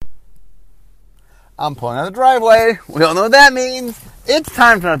I'm pulling out the driveway. We all know what that means. It's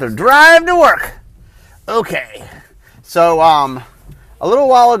time for another drive to work. Okay. So, a little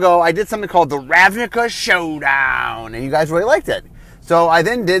while ago, I did something called the Ravnica Showdown, and you guys really liked it. So I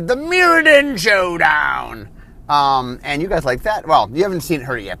then did the Mirrodin Showdown, and you guys like that? Well, you haven't seen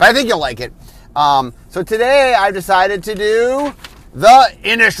her yet, but I think you'll like it. So today I decided to do the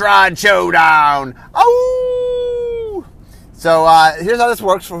Innistrad Showdown. Oh! So here's how this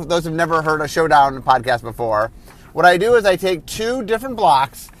works for those who've never heard a Showdown podcast before. What I do is I take two different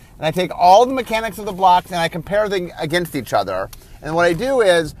blocks, and I take all the mechanics of the blocks, and I compare them against each other. And what I do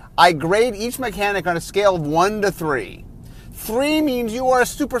is I grade each mechanic on a scale of 1 to 3. 3 means you are a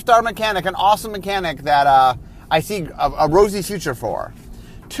superstar mechanic, an awesome mechanic that I see a rosy future for.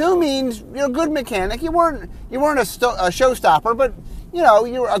 2 means you're a good mechanic. You weren't a showstopper, but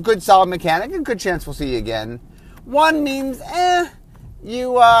you're a good solid mechanic. A good chance we'll see you again. 1 means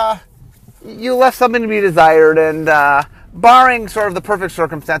you left something to be desired, and barring sort of the perfect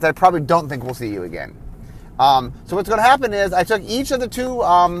circumstance, I probably don't think we'll see you again. So what's going to happen is I took each of the two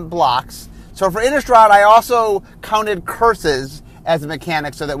blocks. So for Innistrad, I also counted curses as a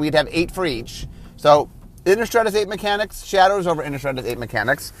mechanic so that we'd have 8 for each. So Innistrad has 8 mechanics. Shadows over Innistrad has 8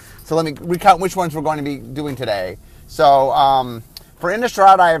 mechanics. So let me recount which ones we're going to be doing today. So for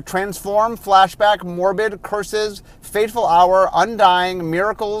Innistrad, I have Transform, Flashback, Morbid, Curses, Fateful Hour, Undying,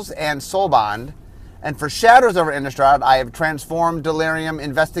 Miracles, and Soulbond. And for Shadows over Innistrad, I have Transform, Delirium,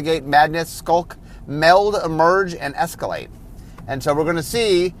 Investigate, Madness, Skulk, Meld, Emerge, and Escalate. And so we're going to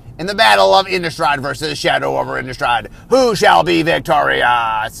see in the battle of Innistrad versus Shadow over Innistrad, who shall be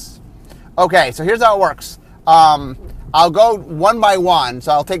victorious? Okay, so here's how it works. I'll go one by one.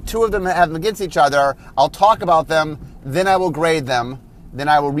 So I'll take 2 of them and have them against each other. I'll talk about them. Then I will grade them. Then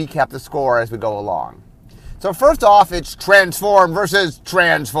I will recap the score as we go along. So first off, it's Transform versus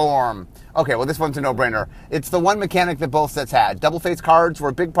Transform. Okay, well, this one's a no-brainer. It's the one mechanic that both sets had. Double-face cards were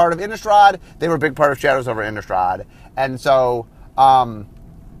a big part of Innistrad. They were a big part of Shadows over Innistrad. And so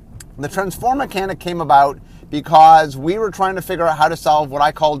the Transform mechanic came about because we were trying to figure out how to solve what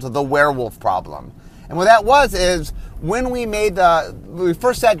I called the werewolf problem. And what that was is when we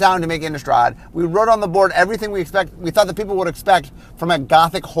first sat down to make Innistrad, we wrote on the board everything we thought that people would expect from a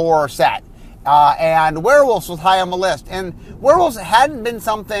gothic horror set. And werewolves was high on the list. And werewolves hadn't been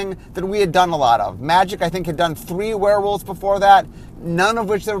something that we had done a lot of. Magic, I think, had done 3 werewolves before that, none of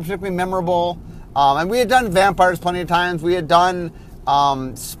which were particularly memorable. And we had done vampires plenty of times. We had done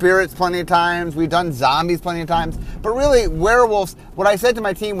spirits plenty of times. We'd done zombies plenty of times. But really, werewolves, what I said to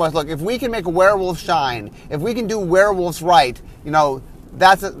my team was, look, if we can make a werewolf shine, if we can do werewolves right,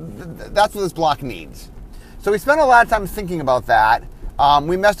 that's what this block needs. So we spent a lot of time thinking about that.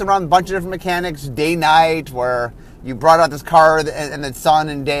 We messed around with a bunch of different mechanics, day-night, where you brought out this card and then sun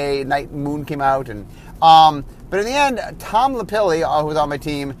and day, night and moon came out. But in the end, Tom Lapilli, who was on my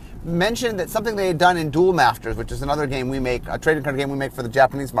team, mentioned that something they had done in Duel Masters, which is another game we make, a trading card game we make for the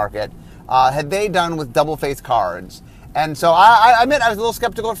Japanese market, had they done with double-face cards. And so I admit I was a little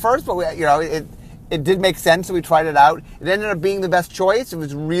skeptical at first, but it did make sense, so we tried it out. It ended up being the best choice. It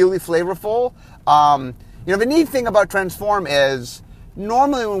was really flavorful. The neat thing about Transform is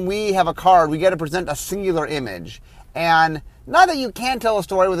normally when we have a card, we get to present a singular image. And not that you can't tell a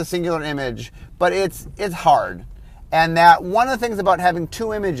story with a singular image, but it's hard. And that one of the things about having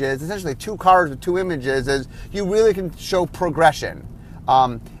 2 images, essentially 2 cards with 2 images, is you really can show progression.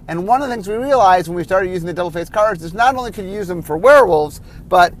 And one of the things we realized when we started using the double-face cards is not only could you use them for werewolves,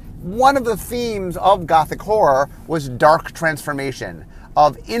 but one of the themes of Gothic horror was dark transformation,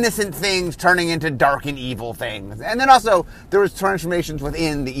 of innocent things turning into dark and evil things. And then also there was transformations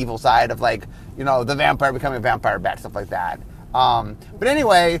within the evil side of the vampire becoming a vampire bat, stuff like that. But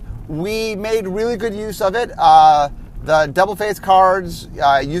anyway, we made really good use of it. The double-face cards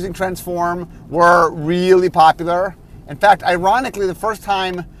using Transform were really popular. In fact, ironically, the first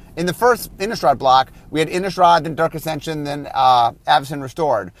time in the first Innistrad block, we had Innistrad, then Dark Ascension, then Avacyn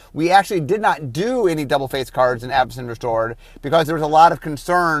Restored. We actually did not do any double-face cards in Avacyn Restored because there was a lot of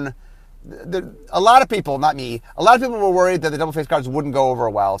concern. A lot of people, not me, a lot of people were worried that the double-face cards wouldn't go over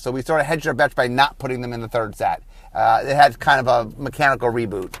well. So we sort of hedged our bets by not putting them in the 3rd set. It had kind of a mechanical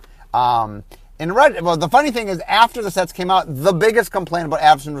reboot. The funny thing is, after the sets came out, the biggest complaint about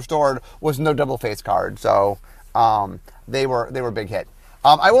Avacyn Restored was no double-face cards. So they were a big hit.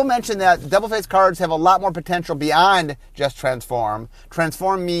 I will mention that double-face cards have a lot more potential beyond just Transform.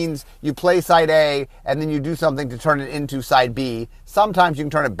 Transform means you play side A, and then you do something to turn it into side B. Sometimes you can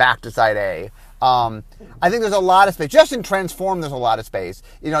turn it back to side A. I think there's a lot of space. Just in Transform, there's a lot of space.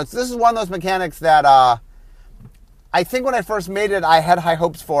 This is one of those mechanics that I think when I first made it, I had high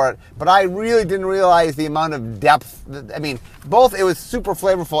hopes for it, but I really didn't realize the amount of depth. I mean, both it was super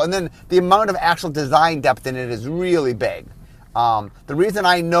flavorful, and then the amount of actual design depth in it is really big. The reason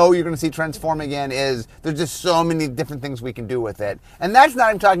I know you're going to see Transform again is there's just so many different things we can do with it. And that's not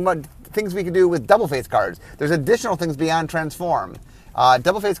even talking about things we can do with double face cards. There's additional things beyond Transform.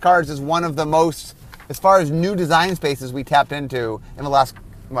 Double face cards is one of the most, as far as new design spaces we tapped into in the last,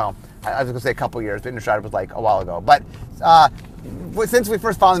 well, I was going to say a couple years, but Innistrad was like a while ago. But since we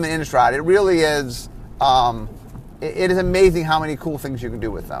first found them in Innistrad, it really is, it is amazing how many cool things you can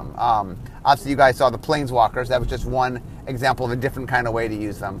do with them. Obviously, you guys saw the Planeswalkers. That was just one example of a different kind of way to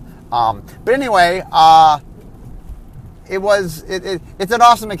use them. But anyway, it's an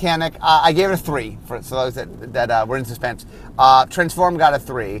awesome mechanic. I gave it a 3 for those that were in suspense. Transform got a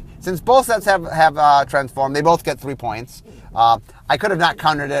 3. Since both sets have Transform, they both get 3 points. I could have not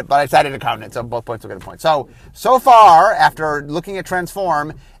counted it, but I decided to count it, so both points will get a point. So far, after looking at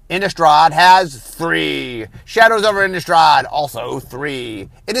Transform, Innistrad has 3. Shadows over Innistrad, also 3.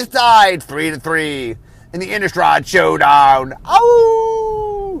 It is tied 3-3 in the Innistrad Showdown.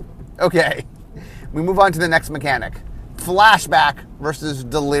 Oh! Okay, we move on to the next mechanic. Flashback versus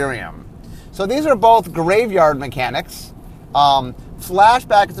Delirium. So these are both graveyard mechanics.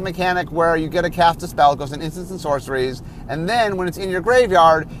 Flashback is a mechanic where you get to cast a spell, it goes in instants and sorceries, and then when it's in your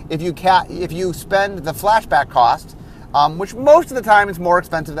graveyard, if you spend the flashback cost, which most of the time is more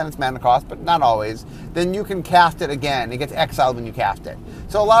expensive than its mana cost, but not always, then you can cast it again. It gets exiled when you cast it.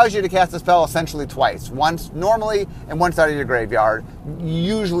 So it allows you to cast a spell essentially twice. Once normally and once out of your graveyard,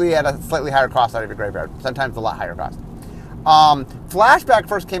 usually at a slightly higher cost out of your graveyard, sometimes a lot higher cost. Flashback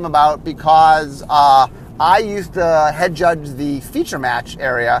first came about because I used to head judge the feature match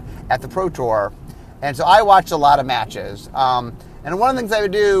area at the Pro Tour, and so I watched a lot of matches. And one of the things I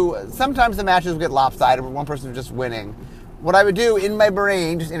would do, sometimes the matches would get lopsided, where one person was just winning. What I would do in my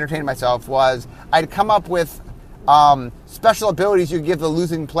brain, just entertain myself, was I'd come up with special abilities you could give the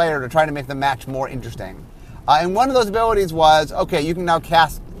losing player to try to make the match more interesting. And one of those abilities was, okay, you can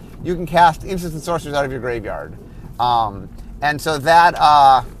cast instants and sorceries out of your graveyard. And so that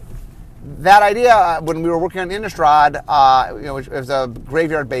idea, when we were working on Innistrad, it was a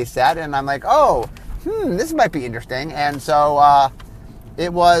graveyard-based set, and I'm like, oh, this might be interesting. And so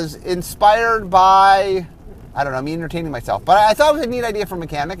it was inspired by, I don't know, me entertaining myself. But I thought it was a neat idea for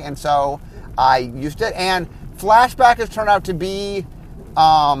mechanic, and so I used it. And Flashback has turned out to be,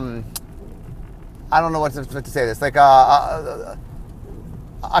 I don't know what to say this, like a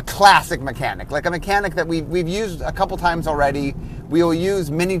classic mechanic, like a mechanic that we've used a couple times already. We will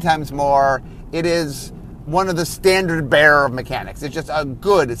use many times more. It is one of the standard bearer of mechanics. It's just a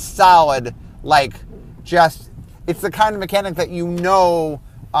good, solid, it's the kind of mechanic that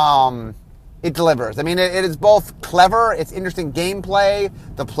it delivers. I mean, it is both clever, it's interesting gameplay,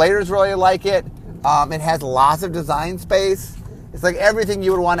 the players really like it, it has lots of design space. It's like everything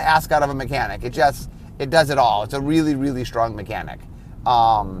you would want to ask out of a mechanic. It does it all. It's a really, really strong mechanic.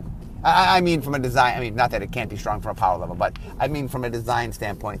 I mean from a design, not that it can't be strong from a power level, but I mean from a design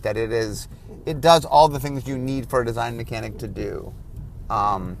standpoint that it does all the things you need for a design mechanic to do.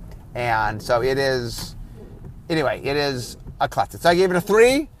 And so it is a classic. So I gave it a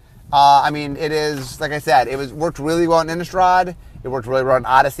 3. It is, like I said, worked really well in Innistrad. It worked really well in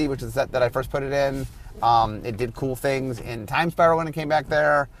Odyssey, which is the set that I first put it in. It did cool things in Time Spiral when it came back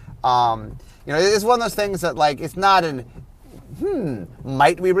there. It's one of those things that, it's not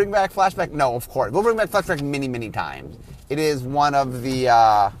might we bring back Flashback? No, of course. We'll bring back Flashback many, many times. It is one of the,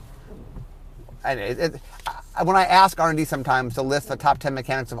 when I ask R&D sometimes to list the top 10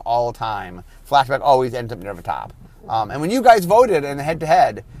 mechanics of all time, Flashback always ends up near the top. And when you guys voted in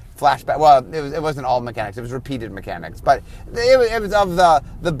head-to-head, Flashback, well, it wasn't all mechanics, it was repeated mechanics, but it was of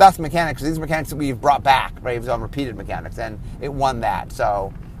the best mechanics. These mechanics that we've brought back, right? It was on repeated mechanics, and it won that.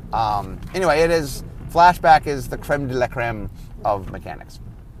 So, Flashback is the creme de la creme of mechanics.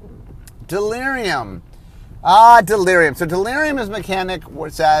 Delirium. Delirium. So Delirium is a mechanic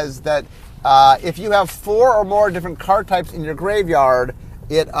which says that if you have 4 or more different card types in your graveyard,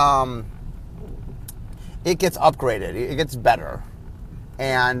 it gets upgraded. It gets better.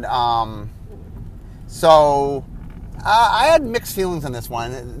 And so I had mixed feelings on this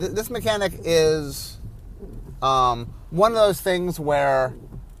one. This mechanic is one of those things where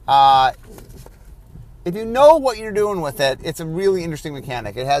if you know what you're doing with it, it's a really interesting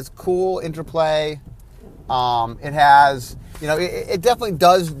mechanic. It has cool interplay. It has, it definitely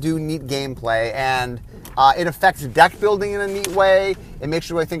does do neat gameplay, and it affects deck building in a neat way. It makes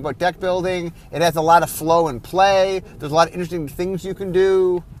you really think about deck building. It has a lot of flow and play. There's a lot of interesting things you can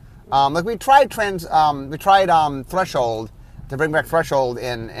do. Like we tried Threshold to bring back Threshold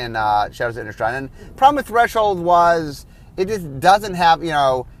in Shadows of Innistrad, and the problem with Threshold was it just doesn't have,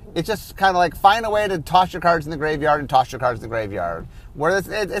 it's just kind of like find a way to toss your cards in the graveyard and toss your cards in the graveyard. Whereas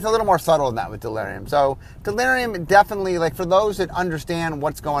it's a little more subtle than that with Delirium. So Delirium definitely, like for those that understand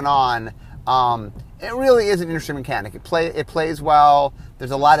what's going on, it really is an interesting mechanic. It plays well.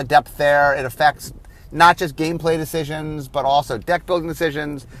 There's a lot of depth there. It affects not just gameplay decisions, but also deck building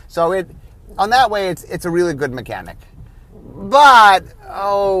decisions. So on that way, it's a really good mechanic. But,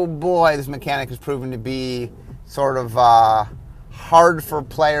 oh boy, this mechanic has proven to be sort of hard for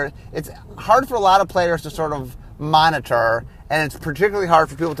players. It's hard for a lot of players to sort of monitor, and it's particularly hard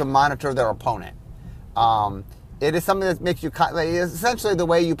for people to monitor their opponent. It is something that makes you, essentially the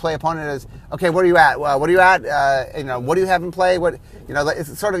way you play opponent is, okay, where are you at? What are you at? What do you have in play?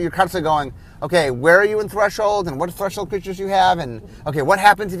 It's sort of, you're constantly going, okay, where are you in Threshold, and what Threshold creatures you have, and okay, what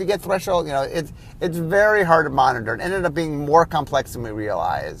happens if you get Threshold? It's very hard to monitor. It ended up being more complex than we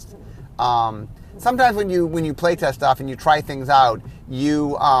realized. Sometimes when you play test stuff and you try things out,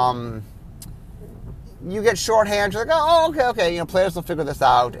 you get shorthand. You're like, oh, okay, players will figure this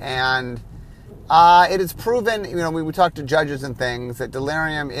out, and it is proven. We talked to judges and things that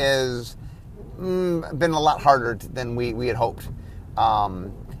Delirium is been a lot harder than we had hoped.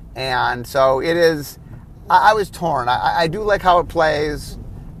 And so it is. I was torn. I do like how it plays,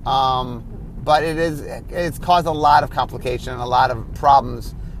 but it's caused a lot of complication, a lot of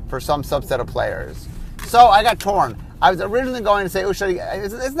problems for some subset of players. So I got torn. I was originally going to say,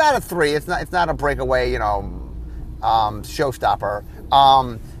 it's not a 3. It's not a breakaway, showstopper. So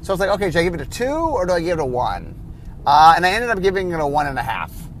I was like, okay, should I give it a 2 or do I give it a 1? And I ended up giving it a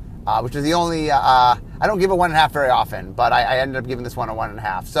 1.5, which is the only. I don't give a 1.5 very often, but I ended up giving this one a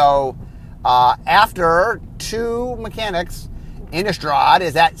 1.5. So after 2 mechanics, Innistrad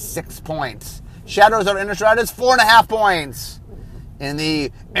is at 6 points. Shadows of Innistrad is 4.5 points in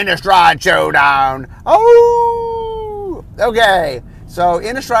the Innistrad Showdown. Oh, okay. So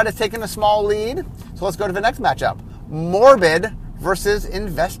Innistrad has taken a small lead. So let's go to the next matchup: Morbid versus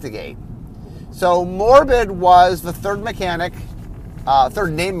Investigate. So Morbid was the third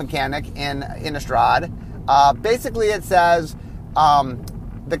name mechanic in Innistrad. Basically, it says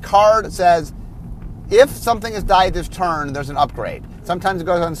the card says if something is died this turn, there's an upgrade. Sometimes it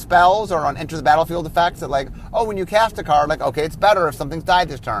goes on spells or on enter the battlefield effects that when you cast a card, okay, it's better if something's died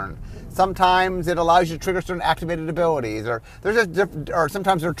this turn. Sometimes it allows you to trigger certain activated abilities, or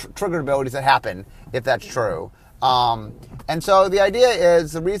sometimes there are triggered abilities that happen if that's true. And so the idea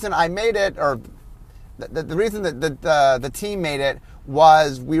is the reason I made it, or the reason that the team made it,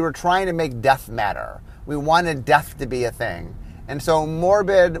 was we were trying to make death matter. We wanted death to be a thing. And so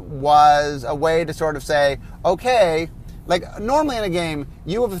Morbid was a way to sort of say, okay, normally in a game,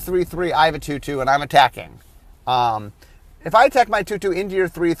 you have a 3/3, I have a 2/2, and I'm attacking. If I attack my 2/2 into your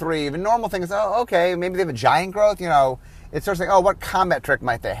 3/3, the normal thing is, okay, maybe they have a giant growth, it's sort of like, what combat trick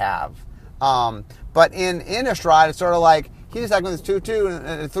might they have? But in Innistrad, it's sort of like, he's attacking with his 2/2,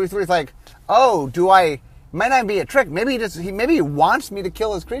 and 3/3 is like, might not be a trick. Maybe he wants me to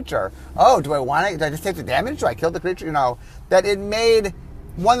kill his creature. Do I want it? Do I just take the damage? Do I kill the creature? That it made,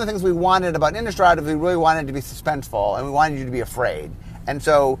 one of the things we wanted about Innistrad is we really wanted it to be suspenseful, and we wanted you to be afraid. And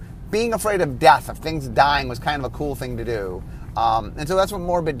so being afraid of death, of things dying, was kind of a cool thing to do. And so that's what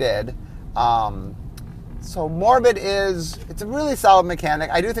Morbid did. So Morbid it's a really solid mechanic.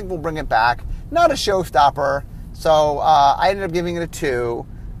 I do think we'll bring it back. Not a showstopper. So I ended up giving it a 2.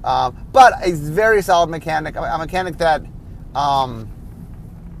 But a very solid mechanic. A mechanic that,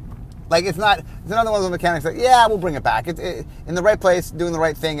 it's another one of those mechanics that, yeah, we'll bring it back. It's in the right place, doing the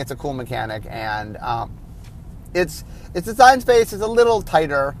right thing. It's a cool mechanic, and its design space is a little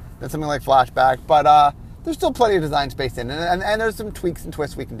tighter than something like Flashback, but there's still plenty of design space in it, and there's some tweaks and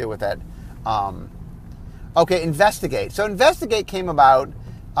twists we can do with it. Okay, Investigate. So Investigate came about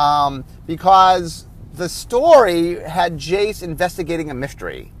because the story had Jace investigating a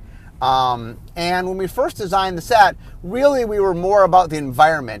mystery. And when we first designed the set, really we were more about the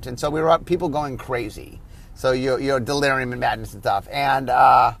environment, and so we were about people going crazy. So delirium and madness and stuff. And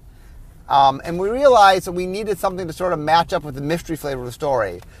we realized that we needed something to sort of match up with the mystery flavor of the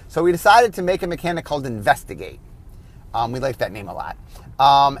story. So we decided to make a mechanic called Investigate. We liked that name a lot.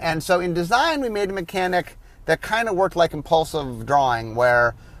 And so in design, we made a mechanic that kind of worked like impulsive drawing,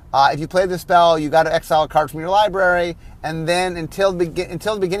 where if you play the spell, you got to exile a card from your library, and then until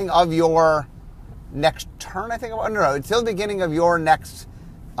the beginning of your next turn, until the beginning of your next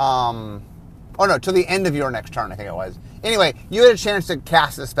Oh no, till the end of your next turn, I think it was. Anyway, you had a chance to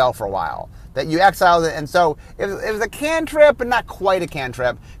cast the spell for a while. That you exiled it, and so it was a cantrip, but not quite a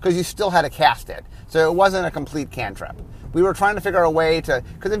cantrip, because you still had to cast it. So it wasn't a complete cantrip. We were trying to figure out a way to,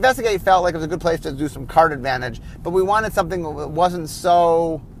 because Investigate felt like it was a good place to do some card advantage, but we wanted something that wasn't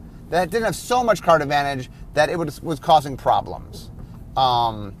so, that didn't have so much card advantage that it was causing problems.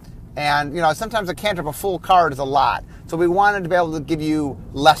 And, you know, sometimes a cantrip, a full card is a lot. So we wanted to be able to give you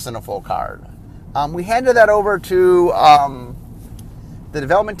less than a full card. We handed that over to the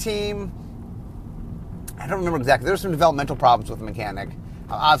development team. I don't remember exactly. There were some developmental problems with the mechanic.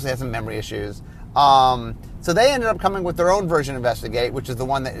 Obviously had some memory issues. So they ended up coming with their own version of Investigate, which is the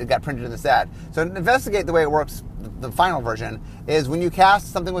one that got printed in the set. So Investigate, the way it works, the final version, is when you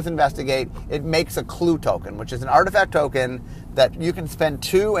cast something with Investigate, it makes a clue token, which is an artifact token that you can spend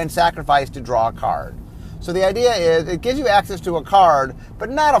 2 and sacrifice to draw a card. So the idea is it gives you access to a card,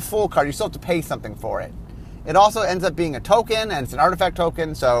 but not a full card. You still have to pay something for it. It also ends up being a token, and it's an artifact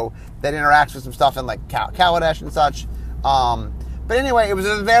token, so that interacts with some stuff in like Kaladesh and such. But anyway, it was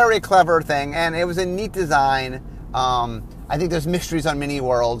a very clever thing, and it was a neat design. I think there's mysteries on mini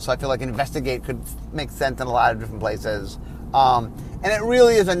worlds, so I feel like Investigate could make sense in a lot of different places. And it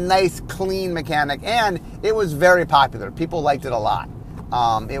really is a nice, clean mechanic, and it was very popular. People liked it a lot.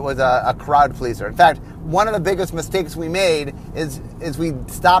 It was a crowd pleaser. In fact, one of the biggest mistakes we made is we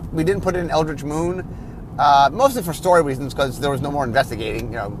didn't put it in Eldritch Moon, mostly for story reasons, because there was no more investigating.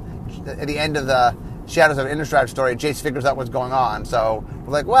 You know, at the end of the Shadows of Innistrad story, Jace figures out what's going on. So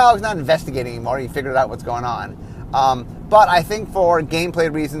we're like, well, he's not investigating anymore. He figured out what's going on. But I think for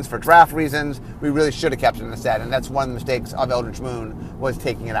gameplay reasons, for draft reasons, we really should have kept it in the set. And that's one of the mistakes of Eldritch Moon, was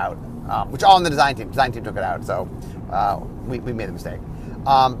taking it out, which all in the design team. Design team took it out, so we made a mistake.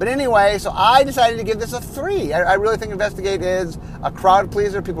 But anyway, so I decided to give this a 3. I really think Investigate is a crowd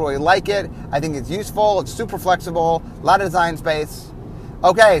pleaser. People really like it. I think it's useful. It's super flexible. A lot of design space.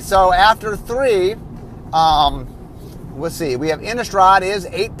 Okay, so after 3, let's see. We have Innistrad is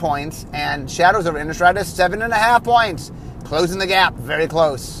 8 points, and Shadows over Innistrad is 7.5 points. Closing the gap, very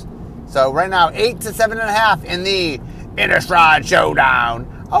close. So right now, 8 to 7.5 in the Innistrad Showdown.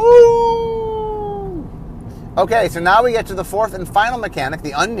 Oh! Okay, so now we get to the 4th and final mechanic,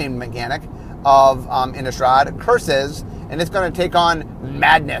 the unnamed mechanic of Innistrad, Curses, and it's going to take on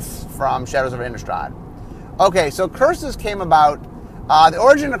Madness from Shadows of Innistrad. Okay, so Curses came about. The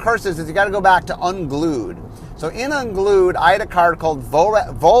origin of Curses is you got to go back to Unglued. So in Unglued, I had a card called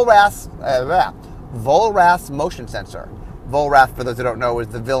Volrath's Motion Sensor. Volrath, for those who don't know, is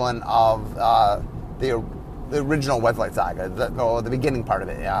the villain of the original Weatherlight Saga, the beginning part of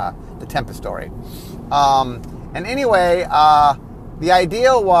it, the Tempest story. And anyway, the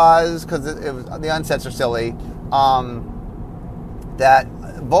idea was, because the unsets are silly, that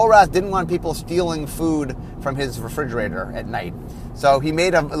Volrath didn't want people stealing food from his refrigerator at night. So he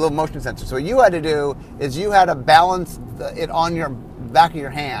made a little motion sensor. So what you had to do is you had to balance it on your back of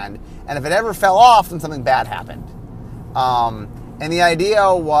your hand, and if it ever fell off, then something bad happened. And the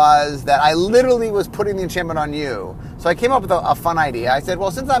idea was that I literally was putting the enchantment on you. So I came up with a fun idea. I said, well,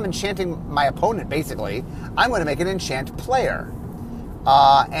 since I'm enchanting my opponent, basically, I'm going to make an enchant player.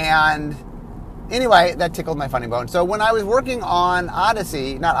 And anyway, that tickled my funny bone. So when I was working on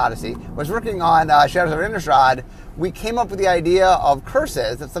working on Shadows of Innistrad, we came up with the idea of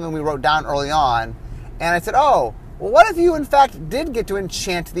Curses. That's something we wrote down early on. And I said, oh, well, what if you, in fact, did get to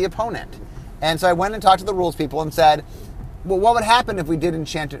enchant the opponent? And so I went and talked to the rules people and said, well, what would happen if we did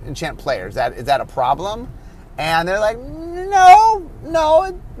enchant players? Is that a problem? And they're like, no,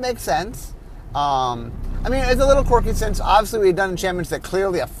 it makes sense. I mean, it's a little quirky since obviously we had done enchantments that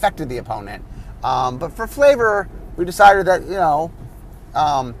clearly affected the opponent. But for flavor, we decided that, you know,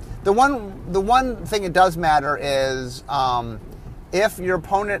 the one thing it does matter is if your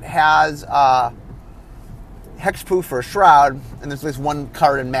opponent has hexproof for a Shroud, and there's at least one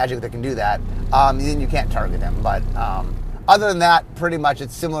card in Magic that can do that, then you can't target them. But other than that, pretty much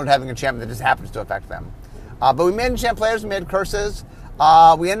it's similar to having an enchantment that just happens to affect them. But we made enchant players, we made Curses.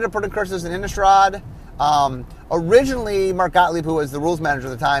 We ended up putting Curses in Innistrad. Originally, Mark Gottlieb, who was the rules manager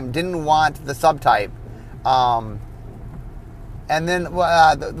at the time, didn't want the subtype. And then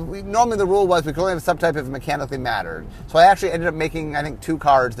normally the rule was we could only have a subtype if it mechanically mattered. So I actually ended up making, I think, 2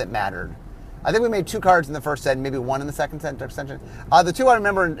 cards that mattered. I think we made 2 cards in the first set, maybe 1 in the second set extension. The 2 I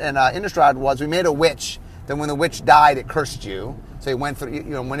remember in Innistrad was we made a witch. Then when the witch died, it cursed you. So you went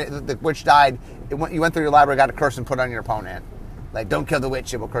through, when the witch died, you went through your library, got a curse, and put it on your opponent. Like, don't kill the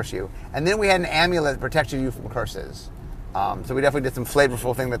witch, it will curse you. And then we had an amulet that protected you from curses. So we definitely did some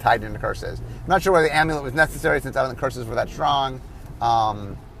flavorful thing that tied into curses. I'm not sure whether the amulet was necessary since I don't think curses were that strong.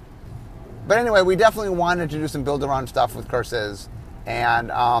 But But anyway, we definitely wanted to do some build-around stuff with curses. And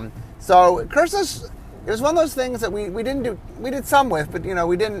so curses, it was one of those things that we didn't do. We did some with, but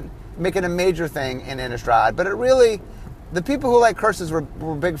we didn't make it a major thing in Innistrad. But it really, the people who like curses were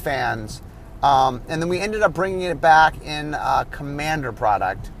big fans. And then we ended up bringing it back in a Commander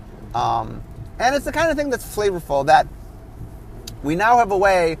product. And it's the kind of thing that's flavorful, that we now have a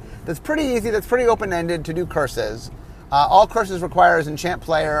way that's pretty easy, that's pretty open-ended to do curses. All curses requires enchant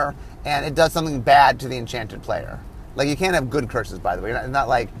player, and it does something bad to the enchanted player. Like, you can't have good curses, by the way. It's not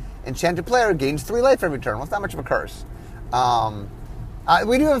like enchanted player gains 3 life every turn. Well, it's not much of a curse.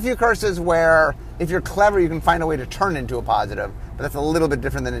 We do have a few curses where, if you're clever, you can find a way to turn into a positive, but that's a little bit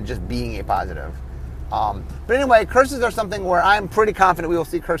different than it just being a positive. But anyway, curses are something where I'm pretty confident we will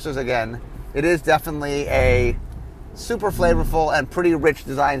see curses again. It is definitely a super flavorful and pretty rich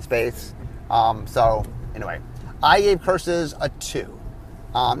design space. So anyway, I gave curses a 2.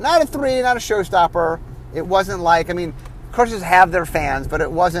 Not a 3, not a showstopper. It wasn't like, curses have their fans, but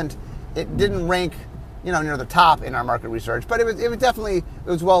it didn't rank, near the top in our market research. But it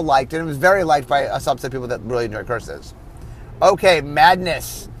was well liked, and it was very liked by a subset of people that really enjoy curses. Okay,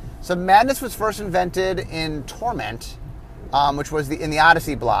 Madness. So Madness was first invented in Torment, which was in the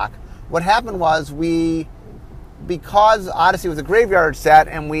Odyssey block. What happened was because Odyssey was a graveyard set,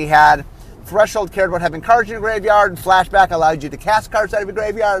 and we had Threshold cared about having cards in your graveyard, and Flashback allowed you to cast cards out of your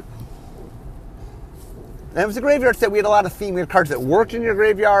graveyard. And it was a graveyard set. We had a lot of theme. We had cards that worked in your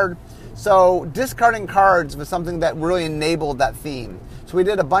graveyard. So discarding cards was something that really enabled that theme. So we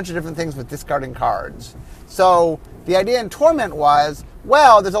did a bunch of different things with discarding cards. So the idea in Torment was,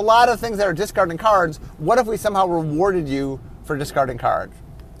 well, there's a lot of things that are discarding cards. What if we somehow rewarded you for discarding cards?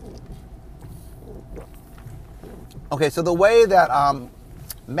 Okay, so the way that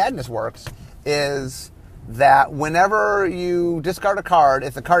Madness works is that whenever you discard a card,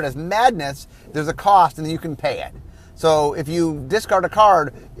 if the card has Madness, there's a cost and then you can pay it. So if you discard a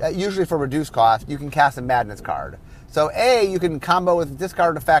card, usually for reduced cost, you can cast a Madness card. So you can combo with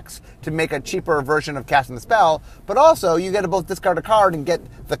discard effects to make a cheaper version of casting the spell, but also you get to both discard a card and get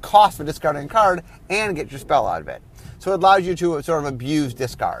the cost for discarding a card and get your spell out of it. So it allows you to sort of abuse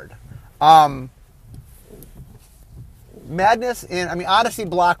discard. Madness Odyssey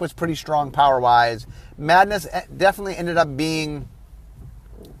block was pretty strong power-wise. Madness definitely ended up being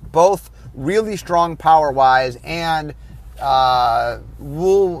both really strong power-wise and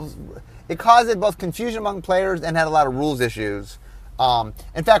rules. It caused both confusion among players and had a lot of rules issues.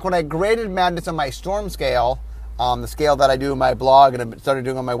 In fact, when I graded Madness on my Storm scale, the scale that I do in my blog and I started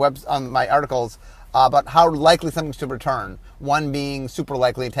doing on my articles about how likely something's to return, 1 being super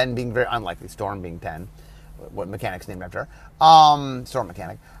likely, 10 being very unlikely, Storm being 10. What mechanic's named after? Storm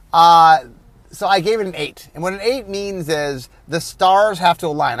mechanic. So I gave it an 8. And what an 8 means is the stars have to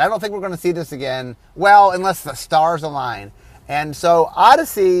align. I don't think we're going to see this again, unless the stars align. And so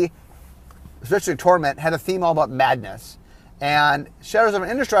Odyssey, especially Torment, had a theme all about madness. And Shadows of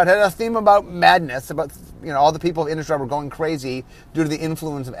Innistrad had a theme about madness, about all the people of Innistrad were going crazy due to the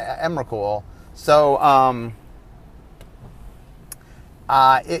influence of Emrakul. So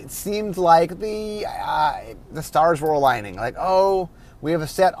it seemed like the stars were aligning. Like, we have a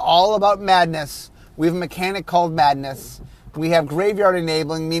set all about madness. We have a mechanic called Madness. We have graveyard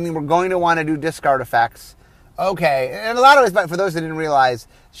enabling, meaning we're going to want to do discard effects. Okay, in a lot of ways, but for those that didn't realize,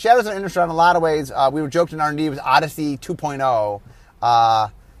 Shadows of Innistrad, in a lot of ways, we were joking in R&D, it was Odyssey 2.0.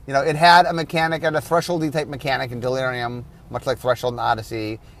 It had a mechanic, and a thresholdy type mechanic in Delirium, much like Threshold and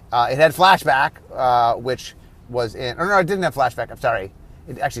Odyssey. It had Flashback, which was in... Or no, it didn't have Flashback. I'm sorry.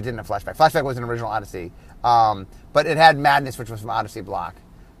 It actually didn't have Flashback. Flashback was an original Odyssey. But it had Madness, which was from Odyssey block.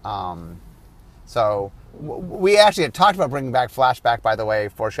 So we actually had talked about bringing back Flashback, by the way,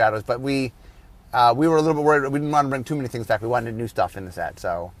 for Shadows, but we were a little bit worried. We didn't want to bring too many things back. We wanted new stuff in the set.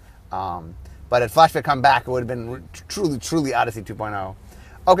 So, but had Flashback come back, it would have been truly, truly Odyssey 2.0.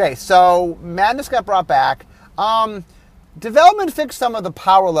 Okay, so Madness got brought back. Development fixed some of the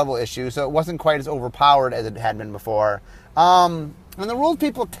power level issues, so it wasn't quite as overpowered as it had been before. And the rules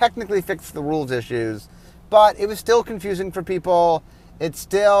people technically fixed the rules issues, but it was still confusing for people. In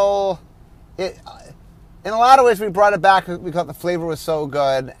a lot of ways, we brought it back because we thought the flavor was so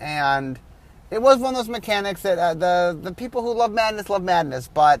good, and it was one of those mechanics that the people who love Madness,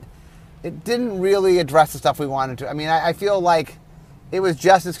 but it didn't really address the stuff we wanted to. I feel like it was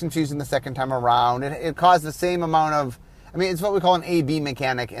just as confusing the second time around. It caused the same amount of... it's what we call an A-B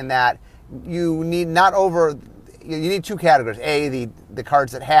mechanic, in that you need you need 2 categories. A, the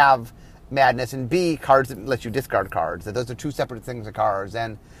cards that have Madness, and B, cards that let you discard cards. Those are 2 separate things of cards,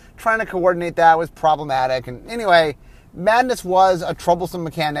 and trying to coordinate that was problematic. And anyway, Madness was a troublesome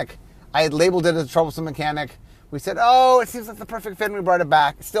mechanic. I had labeled it as a troublesome mechanic. We said, oh, it seems like the perfect fit, and we brought it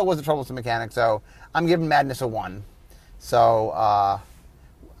back. It still was a troublesome mechanic, so I'm giving Madness a 1. So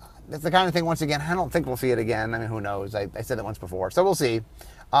that's the kind of thing, once again, I don't think we'll see it again. I mean, who knows? I said it once before, so we'll see.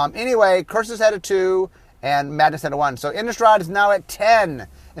 Anyway, Curses had a 2, and Madness had a 1. So Innistrad is now at 10,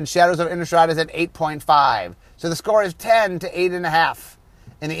 and Shadows of Innistrad is at 8.5. So the score is 10 to 8.5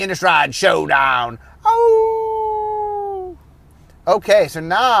 in the Innistrad Showdown. Oh! Okay, so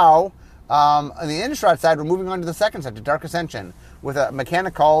now, on the Innistrad side, we're moving on to the second set, to Dark Ascension, with a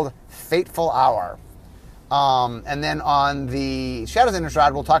mechanic called Fateful Hour. And then on the Shadows of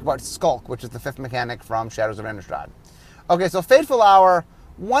Innistrad, we'll talk about Skulk, which is the 5th mechanic from Shadows of Innistrad. Okay, so Fateful Hour,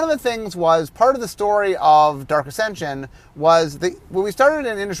 one of the things was, part of the story of Dark Ascension was, when we started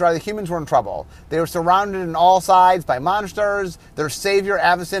in Innistrad, the humans were in trouble. They were surrounded on all sides by monsters. Their savior,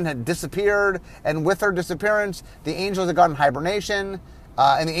 Avacyn, had disappeared, and with her disappearance, the angels had gone in hibernation,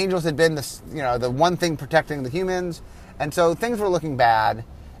 and the angels had been the one thing protecting the humans, and so things were looking bad.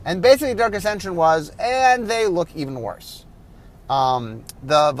 And basically, Dark Ascension was, and they look even worse.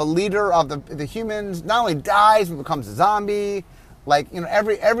 The leader of the humans not only dies, but becomes a zombie.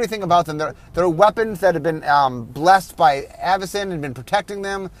 Everything about them. Their weapons that have been blessed by Avacyn and been protecting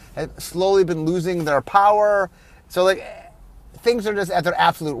them have slowly been losing their power. So things are just at their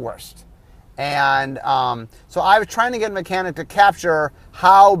absolute worst. And so I was trying to get a mechanic to capture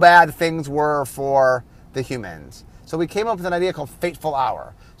how bad things were for the humans. So we came up with an idea called Fateful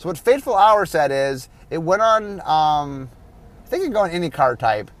Hour. So what Fateful Hour said is, it went on, I think it could go on any card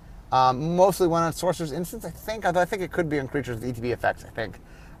type. Mostly went on Sorcerer's Instance, I think. Although I think it could be on creatures with ETB effects, I think.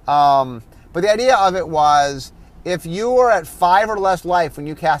 But the idea of it was, if you were at 5 or less life when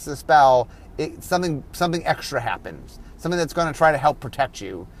you cast the spell, something extra happens. Something that's going to try to help protect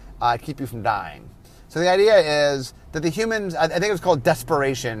you, keep you from dying. So the idea is that the humans, I think it was called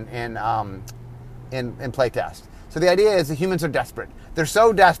Desperation in playtest. So the idea is the humans are desperate. They're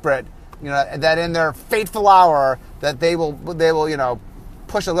so desperate, that in their fateful hour, that they will,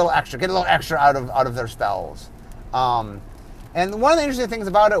 push a little extra, get a little extra out of their spells. And one of the interesting things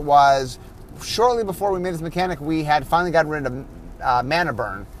about it was, shortly before we made this mechanic, we had finally gotten rid of Mana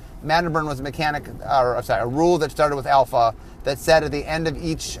Burn. Mana Burn was a rule that started with Alpha that said at the end of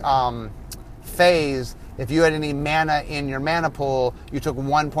each phase, if you had any mana in your mana pool, you took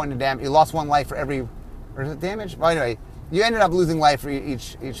 1 point of damage. You lost 1 life for every, or is it damage? Well, anyway, you ended up losing life for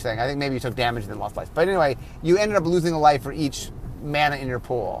each thing. I think maybe you took damage and then lost life. But anyway, you ended up losing a life for each mana in your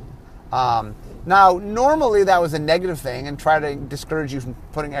pool. Now, normally that was a negative thing and try to discourage you from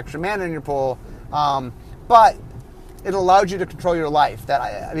putting extra mana in your pool, but it allowed you to control your life.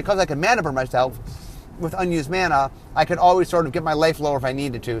 Because I could mana burn myself with unused mana, I could always sort of get my life lower if I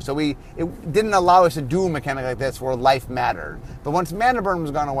needed to. So it didn't allow us to do a mechanic like this where life mattered. But once mana burn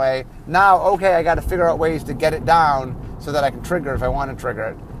was gone away, now, okay, I got to figure out ways to get it down so that I can trigger if I want to trigger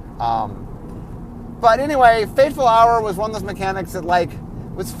it. But anyway, Fateful Hour was one of those mechanics that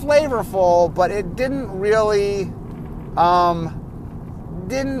was flavorful, but it didn't really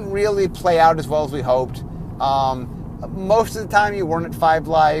play out as well as we hoped. Most of the time you weren't at 5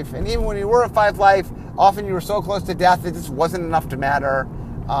 life, and even when you were at 5 life, often you were so close to death it just wasn't enough to matter.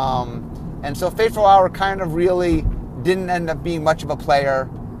 And so Fateful Hour kind of really didn't end up being much of a player.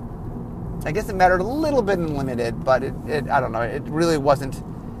 I guess it mattered a little bit in Limited, but it I don't know, it really wasn't.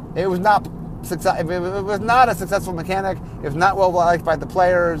 It was not a successful mechanic. It was not well liked by the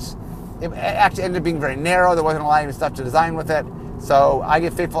players. It actually ended up being very narrow. There wasn't a lot of stuff to design with it. So I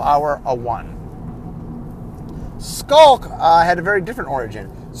give Fateful Hour a 1. Skulk had a very different origin.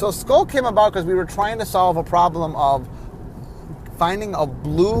 So Skulk came about because we were trying to solve a problem of finding a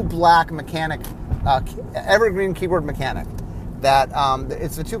blue-black mechanic, evergreen keyword mechanic, that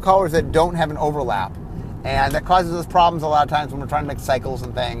it's the 2 colors that don't have an overlap. And that causes us problems a lot of times when we're trying to make cycles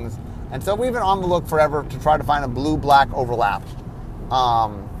and things. And so we've been on the look forever to try to find a blue-black overlap.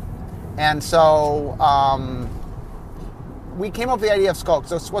 And so we came up with the idea of Skulk.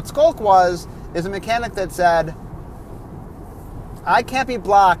 So what Skulk is a mechanic that said, I can't be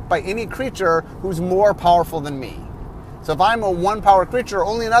blocked by any creature who's more powerful than me. So if I'm a 1-power creature,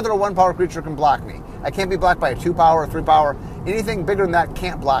 only another 1-power creature can block me. I can't be blocked by a 2-power or 3-power. Anything bigger than that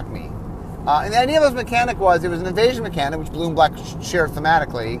can't block me. And the idea of this mechanic was, it was an evasion mechanic, which blue and black share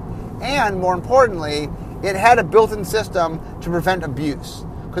thematically, and more importantly, it had a built-in system to prevent abuse.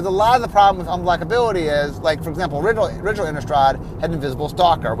 Because a lot of the problem with unblockability is, for example, original Innistrad had Invisible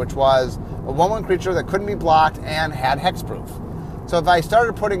Stalker, which was a 1/1 creature that couldn't be blocked and had hexproof. So if I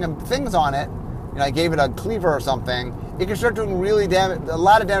started putting things on it, I gave it a cleaver or something, it could start doing a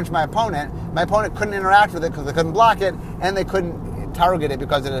lot of damage to my opponent. My opponent couldn't interact with it because they couldn't block it, and they couldn't target it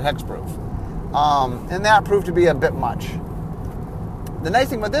because it is hexproof. And that proved to be a bit much. The nice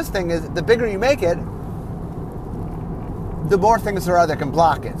thing with this thing is the bigger you make it, the more things there are that can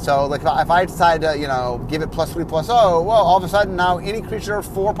block it. So like if I decide to, give it +3/+0, well, all of a sudden now any creature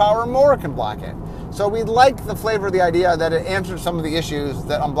 4 power or more can block it. So we like the flavor of the idea that it answered some of the issues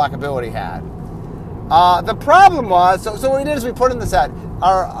that unblockability had. The problem was, so what we did is we put in the set.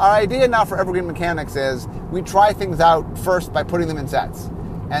 Our idea now for Evergreen Mechanics is we try things out first by putting them in sets.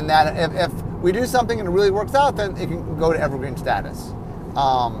 And that if we do something and it really works out, then it can go to Evergreen status.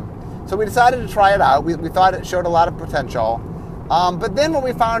 So we decided to try it out. We thought it showed a lot of potential. But then what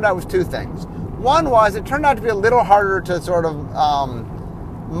we found out was 2 things. One was it turned out to be a little harder to sort of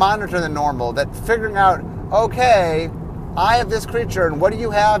monitor than normal. That figuring out, okay, I have this creature, and what do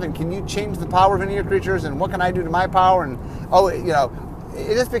you have, and can you change the power of any of your creatures, and what can I do to my power? And,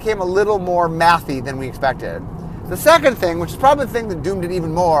 it just became a little more mathy than we expected. The second thing, which is probably the thing that doomed it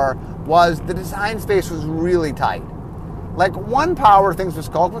even more, was the design space was really tight. Like 1 power things with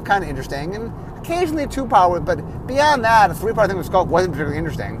Skulk was kind of interesting, and occasionally 2 power, but beyond that, a 3 power thing with Skulk wasn't particularly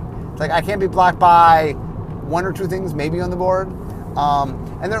interesting. It's like I can't be blocked by 1 or 2 things maybe on the board.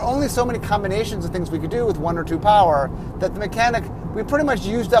 And there are only so many combinations of things we could do with 1 or 2 power that the mechanic, we pretty much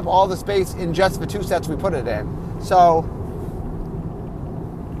used up all the space in just the 2 sets we put it in. So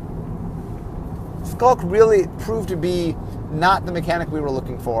Skulk really proved to be not the mechanic we were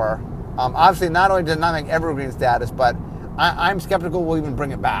looking for. Obviously, not only did it not make Evergreen status, but I'm skeptical we'll even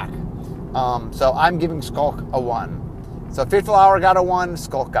bring it back. So I'm giving Skulk a 1. So Fateful Hour got a 1,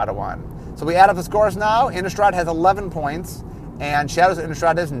 Skulk got a 1. So we add up the scores now. Innistrad has 11 points, and Shadows of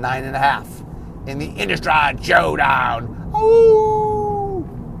Innistrad has 9.5 in the Innistrad Showdown. Ooh!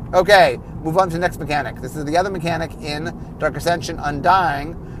 Okay, move on to the next mechanic. This is the other mechanic in Dark Ascension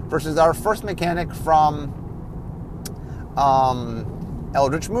Undying versus our first mechanic from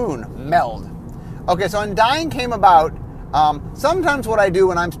Eldritch Moon, Meld. Okay, so Undying came about. Sometimes what I do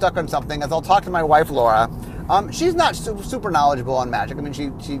when I'm stuck on something is I'll talk to my wife, Laura. She's not super knowledgeable on Magic. I mean,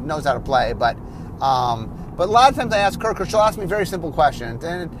 she knows how to play, but a lot of times I ask her because she'll ask me very simple questions.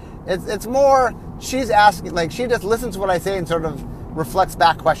 And it's more, she's asking, like, she just listens to what I say and sort of reflects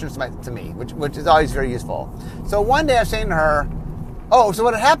back questions to me, which is always very useful. So one day I was saying to her, so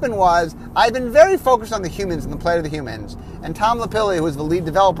what had happened was I've been very focused on the humans and the play of the humans. And Tom Lapilli, who is the lead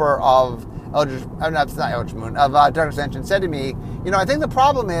developer of Dark Ascension, said to me, I think the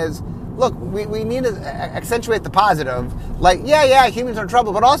problem is, look, we need to accentuate the positive. Like, yeah, humans are in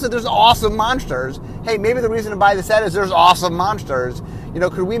trouble, but also there's awesome monsters. Hey, maybe the reason to buy the set is there's awesome monsters.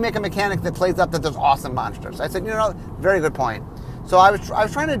 Could we make a mechanic that plays up that there's awesome monsters? I said, very good point. So I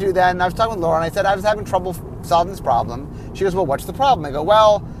was trying to do that, and I was talking with Laura, and I said I was having trouble solving this problem. She goes, well, what's the problem? I go,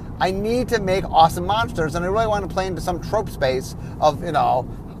 well, I need to make awesome monsters, and I really want to play into some trope space of,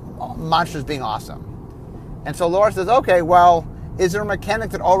 monsters being awesome. And so Laura says, okay, well, is there a mechanic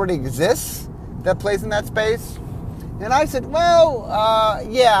that already exists that plays in that space? And I said, well,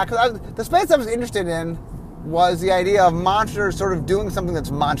 yeah, because the space I was interested in was the idea of monsters sort of doing something that's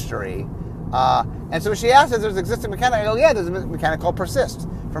monstery. And so she asked if there's an existing mechanic. I go, yeah, there's a mechanic called Persist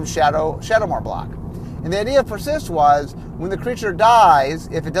from Shadowmoor block. And the idea of Persist was when the creature dies,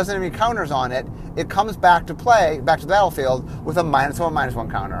 if it doesn't have any counters on it, it comes back to the battlefield with a -1/-1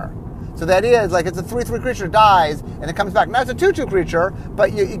 counter. So the idea is like it's a 3/3 creature dies and it comes back. Now it's a 2/2 creature,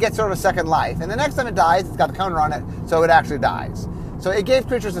 but you get sort of a second life. And the next time it dies, it's got the counter on it, so it actually dies. So it gave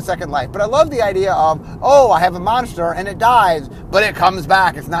creatures a second life. But I love the idea of, I have a monster and it dies, but it comes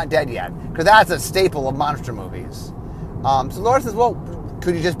back. It's not dead yet. Because that's a staple of monster movies. So Laura says, well,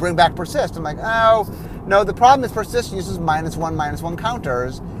 could you just bring back Persist? I'm like, oh, no, the problem is Persist uses -1/-1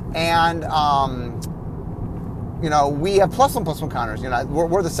 counters. And, we have +1/+1 counters.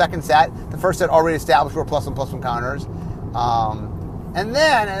 We're the second set. The first set already established we're +1/+1 counters. And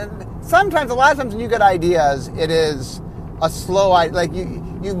sometimes, a lot of times when you get ideas, it is a slow, like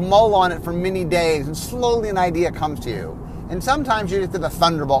you mull on it for many days and slowly an idea comes to you. And sometimes you just get the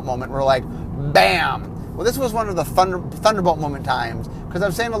thunderbolt moment where like, bam. Well, this was one of the thunderbolt moment times because I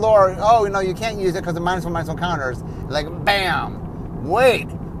was saying to Laura, you can't use it because of -1/-1 counters. And like, bam. Wait,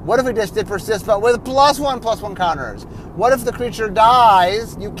 what if we just did Persist but with +1/+1 counters? What if the creature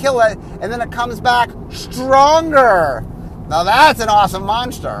dies, you kill it, and then it comes back stronger? Now that's an awesome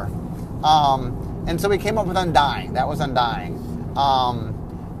monster. And so we came up with Undying. That was Undying.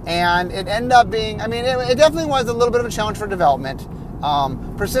 And it ended up being, it definitely was a little bit of a challenge for development.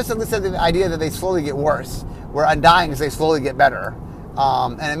 Persistently said the idea that they slowly get worse, where Undying is they slowly get better.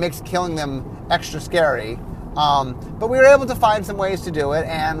 And it makes killing them extra scary. But we were able to find some ways to do it,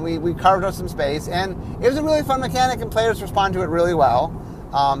 and we carved out some space, and it was a really fun mechanic, and players respond to it really well.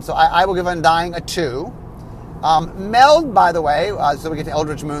 So I will give Undying a 2. Meld, by the way, so we get to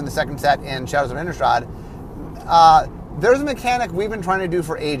Eldritch Moon, the second set in Shadows of Innistrad. There's a mechanic we've been trying to do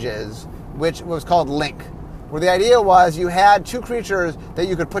for ages, which was called Link, where the idea was you had two creatures that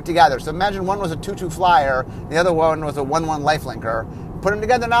you could put together. So imagine one was a 2/2 flyer, the other one was a 1/1 lifelinker. Put them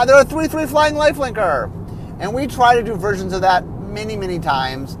together, now they're a 3/3 flying lifelinker. And we try to do versions of that many, many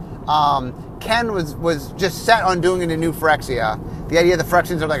times. Ken was just set on doing it in New Phyrexia. The idea that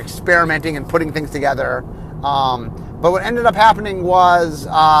Phyrexians are like experimenting and putting things together. But what ended up happening was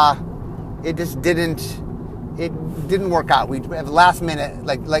it just didn't work out. We at the last minute,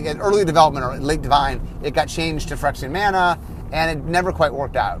 like at early development or late divine, it got changed to Phyrexian mana, and it never quite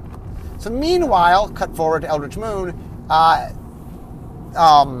worked out. So meanwhile, cut forward to Eldritch Moon,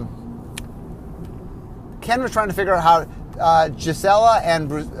 Ken was trying to figure out how Giselle and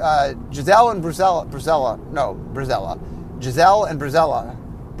Bruzella.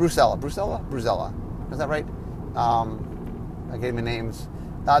 Is that right? I gave them names.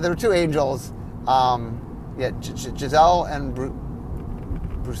 There were two angels. Giselle and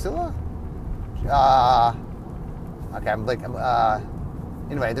Bruzella?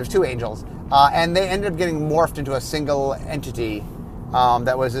 Anyway, there's two angels. And they ended up getting morphed into a single entity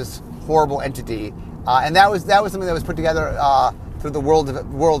that was this horrible entity. And that was something that was put together through the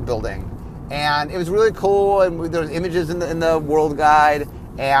world building. And it was really cool, and there was images in the world guide,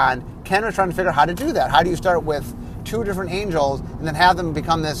 and Ken was trying to figure out how to do that. How do you start with two different angels and then have them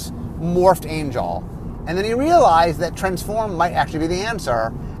become this morphed angel? And then he realized that transform might actually be the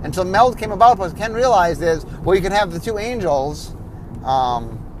answer. And so Meld came about, what Ken realized is, well, you can have the two angels,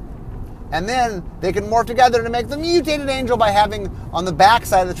 and then they can morph together to make the mutated angel by having on the back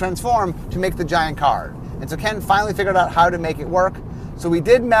side of the transform to make the giant card. And so Ken finally figured out how to make it work. So we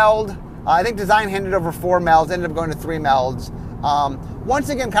did meld. I think design handed over 4 melds, ended up going to 3 melds. Once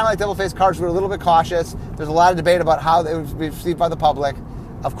again, kind of like double-faced cards, we were a little bit cautious. There's a lot of debate about how they would be received by the public.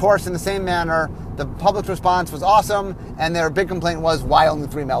 Of course, in the same manner, the public's response was awesome, and their big complaint was, why only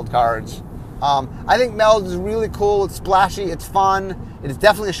 3 meld cards? I think meld is really cool. It's splashy. It's fun. It is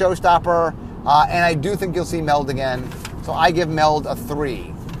definitely a showstopper, and I do think you'll see meld again. So I give meld a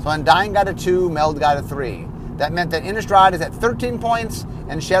 3. So Undying got a 2, meld got a 3. That meant that Innistrad is at 13 points,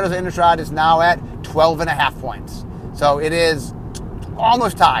 and Shadows of Innistrad is now at 12.5 points. So it is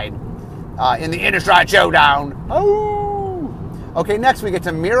almost tied in the Innistrad Showdown. Oh! Okay, next we get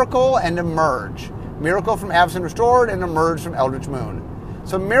to Miracle and Emerge. Miracle from Avacyn Restored and Emerge from Eldritch Moon.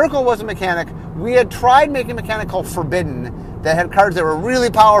 So Miracle was a mechanic. We had tried making a mechanic called Forbidden that had cards that were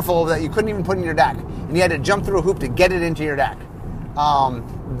really powerful that you couldn't even put in your deck, and you had to jump through a hoop to get it into your deck.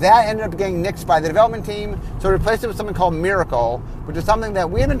 That ended up getting nixed by the development team, so we replaced it with something called Miracle, which is something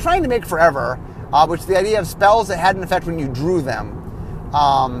that we had been trying to make forever, which is the idea of spells that had an effect when you drew them.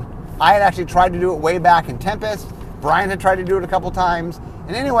 I had actually tried to do it way back in Tempest. Brian had tried to do it a couple times.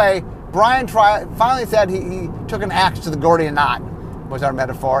 And anyway, Brian finally said he took an axe to the Gordian knot, was our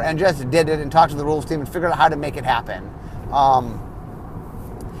metaphor, and just did it and talked to the rules team and figured out how to make it happen.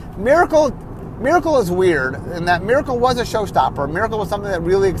 Miracle is weird in that Miracle was a showstopper. Miracle was something that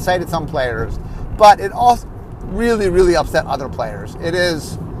really excited some players, but it also really, really upset other players. It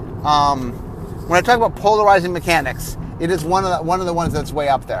is, when I talk about polarizing mechanics, it is one of the ones that's way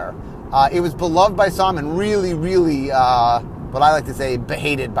up there. It was beloved by some and really, really, what I like to say,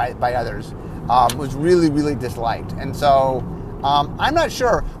 hated by others. Was really, really disliked. And so I'm not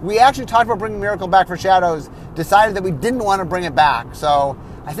sure. We actually talked about bringing Miracle back for Shadows, decided that we didn't want to bring it back. So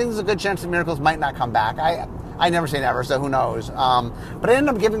I think there's a good chance that Miracles might not come back. I never say never, so who knows. But I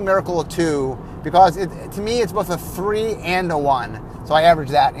ended up giving Miracle a 2 because to me it's both a 3 and a 1. So I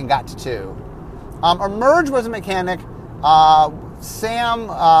averaged that and got to 2. Emerge was a mechanic. Sam,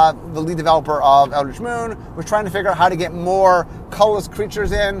 the lead developer of Eldritch Moon, was trying to figure out how to get more colorless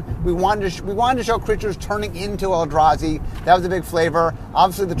creatures in. We wanted to show creatures turning into Eldrazi. That was a big flavor.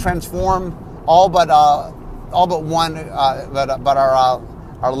 Obviously, the transform, all but one, but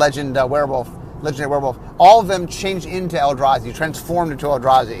our legendary werewolf, all of them changed into Eldrazi, transformed into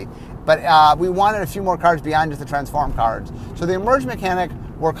Eldrazi. But we wanted a few more cards beyond just the transform cards. So the Emerge mechanic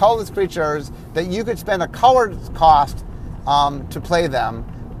were colorless creatures that you could spend a colored cost to play them,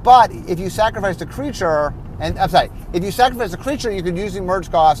 but if you sacrificed a creature, if you sacrificed a creature, you could use the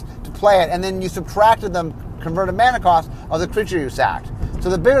Emerge cost to play it, and then you subtracted the converted mana cost of the creature you sacked. So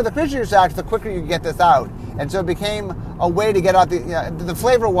the bigger the creature you sacked, the quicker you could get this out, and so it became a way to get out the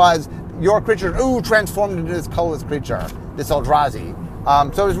flavor was your creature, transformed into this colorless creature, this Eldrazi.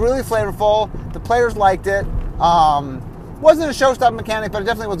 So it was really flavorful. The players liked it. Wasn't a showstopper mechanic, but it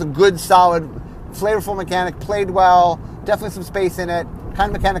definitely was a good, solid, flavorful mechanic. Played well. Definitely some space in it.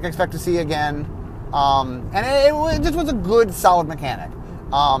 Kind of mechanic I expect to see again. And it just was a good, solid mechanic.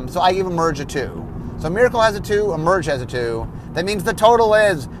 So I give Emerge a 2. So Miracle has a 2, Emerge has a 2. That means the total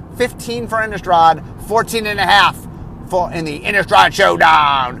is 15 for Innistrad, 14.5 in the Innistrad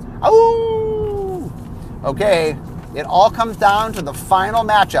Showdown. Oh! Okay, it all comes down to the final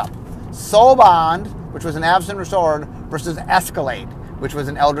matchup. Soul Bond, which was an Avacyn Restored, versus Escalate, which was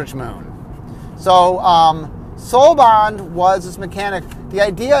an Eldritch Moon. So, Soul Bond was this mechanic. The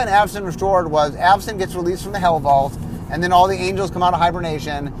idea in Avacyn Restored was Avacyn gets released from the Hell Vault, and then all the angels come out of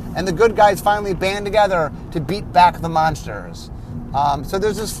hibernation, and the good guys finally band together to beat back the monsters. So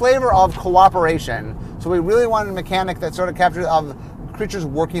there's this flavor of cooperation. So we really wanted a mechanic that sort of captured of creatures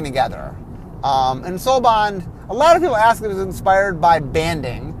working together. And Soul Bond, a lot of people ask if it was inspired by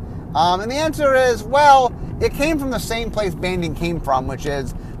banding. And the answer is, well, it came from the same place banding came from, which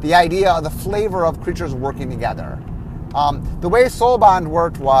is the idea of the flavor of creatures working together. The way Soul Bond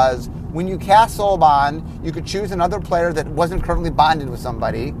worked was, when you cast Soul Bond, you could choose another player that wasn't currently bonded with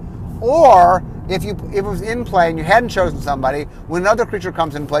somebody, or if it was in play and you hadn't chosen somebody, when another creature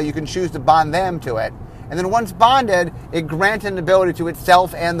comes in play, you can choose to bond them to it. And then once bonded, it granted an ability to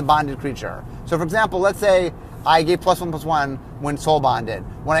itself and the bonded creature. So for example, let's say I gave +1/+1 when Soul Bonded.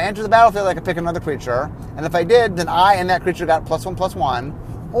 When I enter the battlefield, I could pick another creature, and if I did, then I and that creature got +1/+1.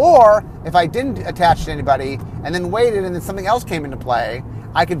 Or if I didn't attach to anybody and then waited and then something else came into play,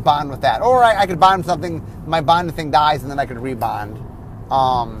 I could bond with that. Or I could bond something, my bonded thing dies, and then I could rebond.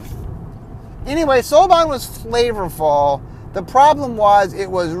 Anyway, Soul Bond was flavorful. The problem was it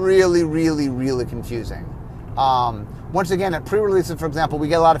was really, really, really confusing. Once again, at pre-releases, for example, we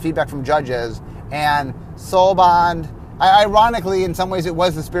get a lot of feedback from judges, and Soul Bond, ironically, in some ways, it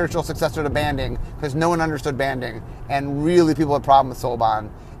was the spiritual successor to banding, because no one understood banding, and really people had a problem with Soul Bond.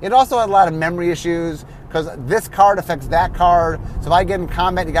 It also had a lot of memory issues, because this card affects that card. So if I get in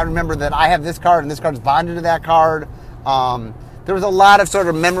combat, you got to remember that I have this card, and this card is bonded to that card. There was a lot of sort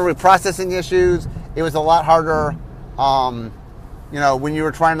of memory processing issues. It was a lot harder, when you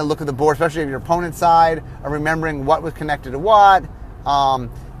were trying to look at the board, especially on your opponent's side, or remembering what was connected to what.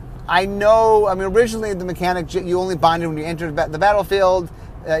 Originally the mechanic, you only bonded when you entered the battlefield.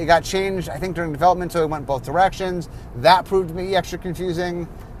 It got changed, I think, during development, so it went both directions. That proved to be extra confusing.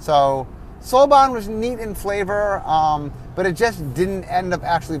 So Soul Bond was neat in flavor, but it just didn't end up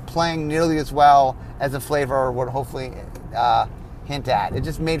actually playing nearly as well as the flavor would hopefully hint at. It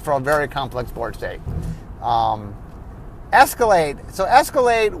just made for a very complex board state. Escalate. So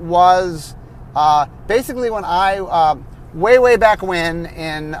Escalate was basically when I, way back when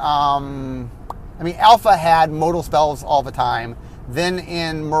in, Alpha had modal spells all the time. Then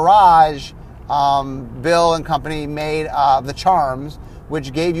in Mirage, Bill and company made the Charms,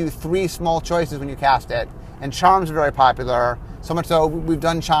 which gave you 3 small choices when you cast it. And Charms are very popular, so much so we've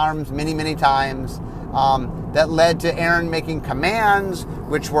done Charms many, many times. That led to Aaron making Commands,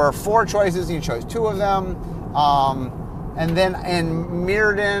 which were 4 choices, and you chose 2 of them. And then in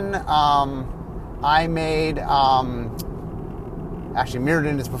Mirrodin, I made... actually,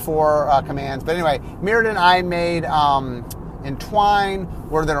 Mirrodin is before Commands, but anyway, Mirrodin I made Entwine,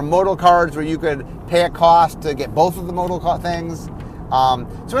 where there are modal cards where you could pay a cost to get both of the modal things.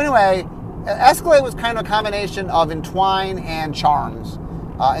 So anyway, Escalate was kind of a combination of Entwine and Charms.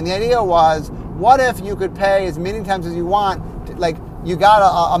 And the idea was, what if you could pay as many times as you want, you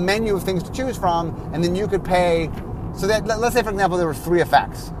got a menu of things to choose from, and then you could pay, so that, let's say for example, there were 3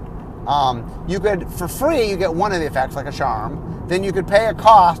 effects. You could, for free, you get one of the effects, like a Charm, then you could pay a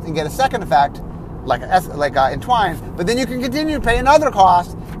cost and get a second effect, like Entwine, but then you can continue to pay another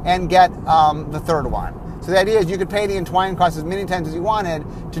cost and get the third one. So the idea is you could pay the Entwine cost as many times as you wanted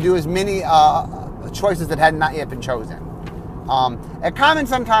to do as many choices that had not yet been chosen. At common,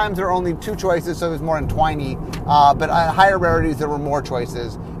 sometimes there are only 2 choices, so it was more Entwiney, but at higher rarities there were more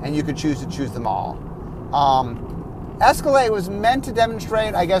choices, and you could choose to choose them all. Escalate was meant to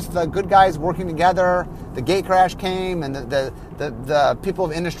demonstrate, I guess, the good guys working together. The gate crash came, and the people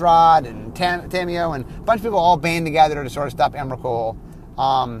of Innistrad and Tamiyo and a bunch of people all band together to sort of stop Emrakul.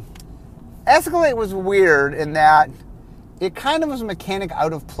 Escalate was weird in that it kind of was a mechanic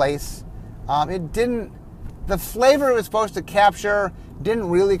out of place. The flavor it was supposed to capture didn't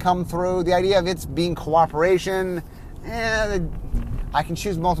really come through. The idea of its being cooperation, I can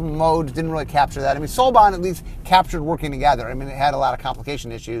choose multiple modes, didn't really capture that. Soul Bond at least captured working together. It had a lot of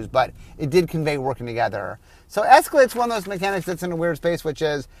complication issues, but it did convey working together. So Escalate's one of those mechanics that's in a weird space, which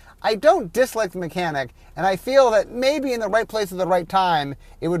is, I don't dislike the mechanic, and I feel that maybe in the right place at the right time,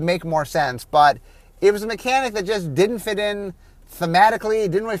 it would make more sense, but it was a mechanic that just didn't fit in thematically.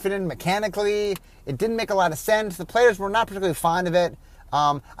 It didn't really fit in mechanically. It didn't make a lot of sense. The players were not particularly fond of it.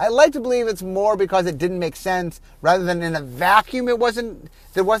 I like to believe it's more because it didn't make sense rather than in a vacuum there wasn't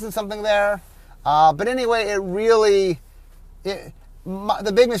something there. But anyway,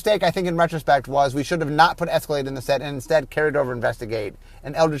 the big mistake, I think, in retrospect, was we should have not put Escalade in the set and instead carried over Investigate,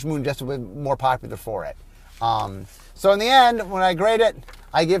 and Eldritch Moon just was more popular for it. So in the end, when I grade it,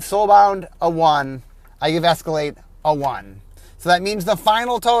 I give Soulbound a 1. I give Escalade a 1. So that means the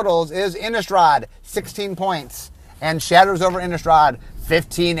final totals is Innistrad, 16 points, and Shadows over Innistrad,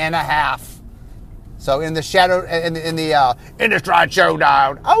 15.5. So in the Innistrad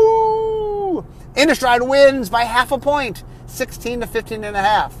Showdown, Innistrad wins by half a point, 16 to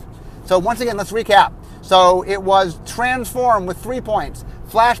 15.5. So once again, let's recap. So it was Transform with 3 points,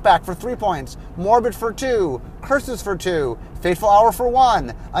 Flashback for 3 points, Morbid for 2, Curses for 2, Fateful Hour for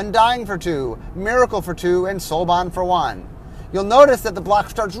 1, Undying for 2, Miracle for 2, and Soulbond for 1. You'll notice that the block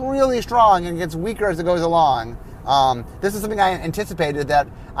starts really strong and gets weaker as it goes along. This is something I anticipated, that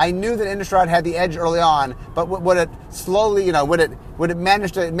I knew that Innistrad had the edge early on, but would it slowly, would it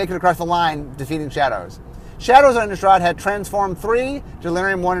manage to make it across the line, defeating Shadows? Shadows on Innistrad had Transform 3,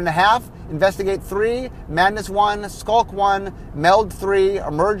 Delirium 1.5, Investigate 3, Madness 1, Skulk 1, Meld 3,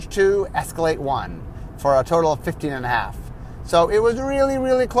 Emerge 2, Escalate 1, for a total of 15.5. So it was really,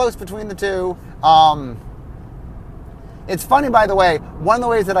 really close between the two. It's funny, by the way, one of the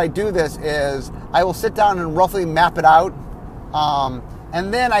ways that I do this is I will sit down and roughly map it out,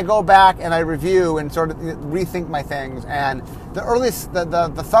 and then I go back and I review and sort of rethink my things. And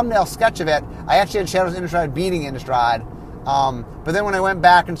the thumbnail sketch of it, I actually had Shadows Innistrad beating Innistrad. But then when I went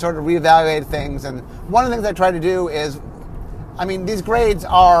back and sort of reevaluated things, and one of the things I try to do is, these grades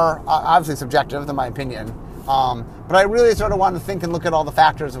are obviously subjective, in my opinion, but I really sort of wanted to think and look at all the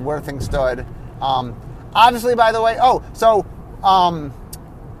factors of where things stood. Obviously, by the way,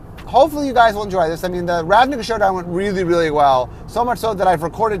 hopefully you guys will enjoy this. The Ravnica Showdown went really, really well. So much so that I've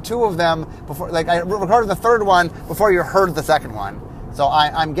recorded 2 of them before, I recorded the third one before you heard the second one. So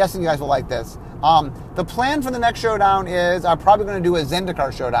I'm guessing you guys will like this. The plan for the next showdown is I'm probably going to do a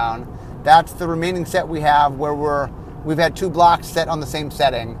Zendikar Showdown. That's the remaining set we have where we've had 2 blocks set on the same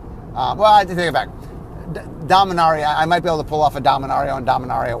setting. I take it back. Dominaria, I might be able to pull off a Dominaria on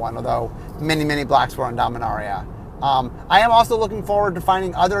Dominaria one, although many, many blocks were on Dominaria. I am also looking forward to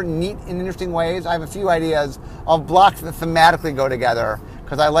finding other neat and interesting ways. I have a few ideas of blocks that thematically go together,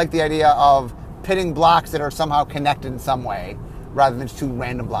 because I like the idea of pitting blocks that are somehow connected in some way, rather than just 2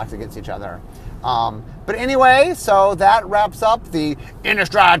 random blocks against each other. But anyway, so that wraps up the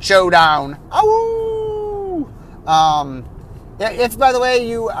Innistrad Showdown. If, by the way,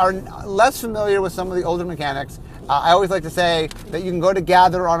 you are less familiar with some of the older mechanics, I always like to say that you can go to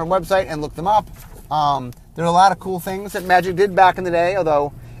Gather on our website and look them up. There are a lot of cool things that Magic did back in the day,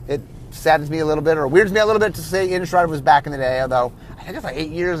 although it saddens me a little bit, or weirds me a little bit to say Innistrad was back in the day, although I think it's like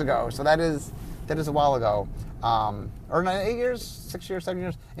 8 years ago, so that is a while ago. Or not 8 years, 6 years, 7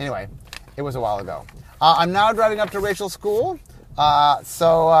 years. Anyway, it was a while ago. I'm now driving up to Rachel's school,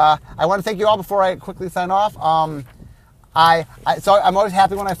 so I want to thank you all before I quickly sign off. So I'm always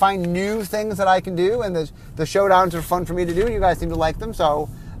happy when I find new things that I can do, and the showdowns are fun for me to do, and you guys seem to like them, so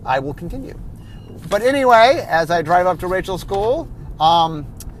I will continue. But anyway, as I drive up to Rachel's school, we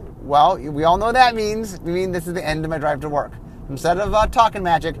all know what that means. This is the end of my drive to work. Instead of talking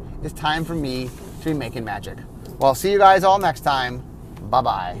magic, it's time for me to be making magic. Well, see you guys all next time.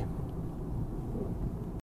 Bye-bye.